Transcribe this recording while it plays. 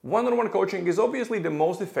One-on-one coaching is obviously the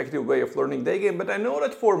most effective way of learning day game, but I know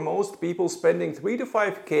that for most people spending 3 to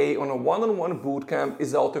 5K on a one-on-one bootcamp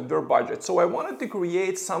is out of their budget. So I wanted to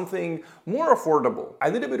create something more affordable. I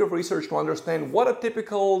did a bit of research to understand what a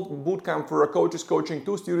typical bootcamp for a coach is coaching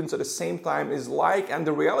two students at the same time is like, and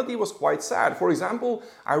the reality was quite sad. For example,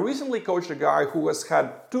 I recently coached a guy who has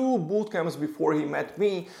had 2 bootcamps before he met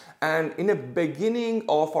me, and in the beginning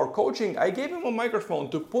of our coaching, I gave him a microphone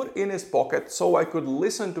to put in his pocket so I could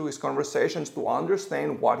listen to his conversations to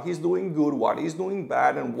understand what he's doing good, what he's doing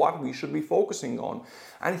bad, and what we should be focusing on.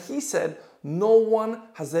 And he said, no one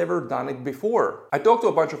has ever done it before. I talked to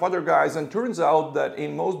a bunch of other guys, and turns out that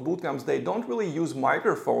in most bootcamps they don't really use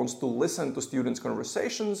microphones to listen to students'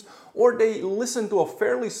 conversations, or they listen to a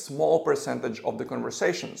fairly small percentage of the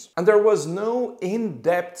conversations. And there was no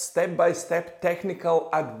in-depth, step-by-step technical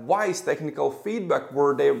advice, technical feedback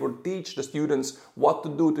where they would teach the students what to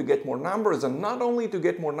do to get more numbers, and not only to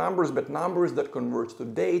get more numbers, but numbers that convert to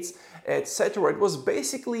dates, etc. It was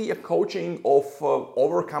basically a coaching of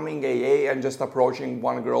overcoming AA and just approaching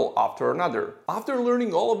one girl after another. After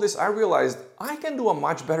learning all of this, I realized I can do a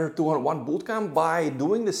much better 2-on-1 bootcamp by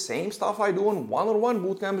doing the same stuff I do on one-on-one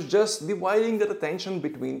bootcamps, just dividing that attention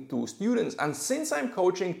between 2 students. And since I'm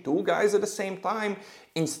coaching 2 guys at the same time,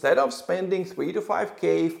 instead of spending 3 to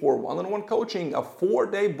 5K for one-on-one coaching, a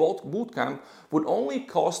 4-day bootcamp would only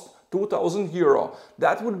cost €2,000.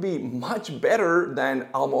 That would be much better than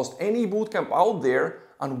almost any bootcamp out there,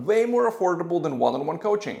 and way more affordable than one-on-one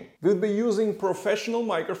coaching. We'll be using professional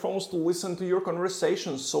microphones to listen to your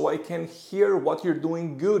conversations so I can hear what you're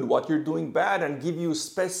doing good, what you're doing bad, and give you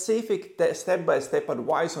specific step-by-step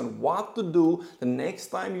advice on what to do the next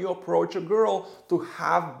time you approach a girl to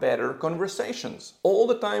have better conversations. All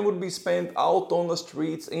the time would be spent out on the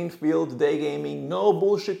streets, in field, day gaming, no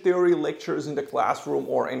bullshit theory lectures in the classroom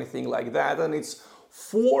or anything like that, and it's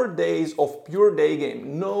 4 days of pure day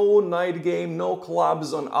game, no night game, no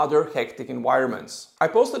clubs on other hectic environments. I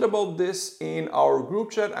posted about this in our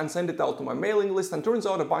group chat and sent it out to my mailing list, and turns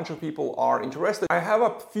out a bunch of people are interested. I have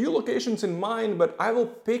a few locations in mind, but I will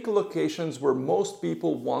pick locations where most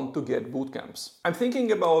people want to get bootcamps. I'm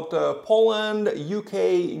thinking about Poland,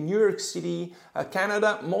 UK, New York City,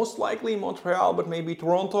 Canada, most likely Montreal, but maybe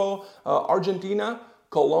Toronto, Argentina,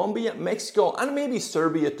 Colombia, Mexico, and maybe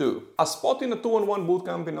Serbia too. A spot in a 2-on-1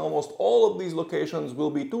 bootcamp in almost all of these locations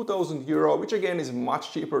will be €2,000, which again is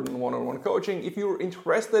much cheaper than one-on-one coaching. If you're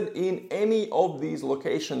interested in any of these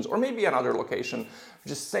locations, or maybe another location,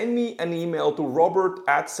 just send me an email to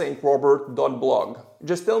robert@strobert.blog.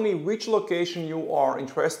 Just tell me which location you are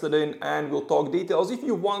interested in and we'll talk details. If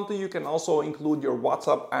you want to, you can also include your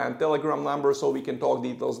WhatsApp and Telegram number so we can talk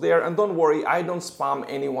details there. And don't worry, I don't spam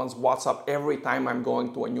anyone's WhatsApp every time I'm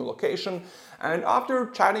going to a new location. And after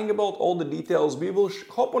chatting about all the details, we will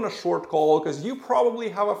hop on a short call because you probably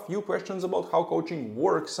have a few questions about how coaching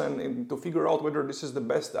works and to figure out whether this is the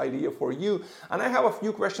best idea for you. And I have a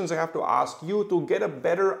few questions I have to ask you to get a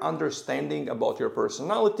better understanding about your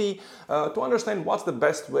personality, to understand what's the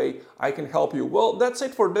best way I can help you. Well, that's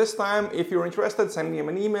it for this time. If you're interested, send me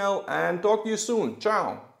an email and talk to you soon.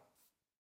 Ciao.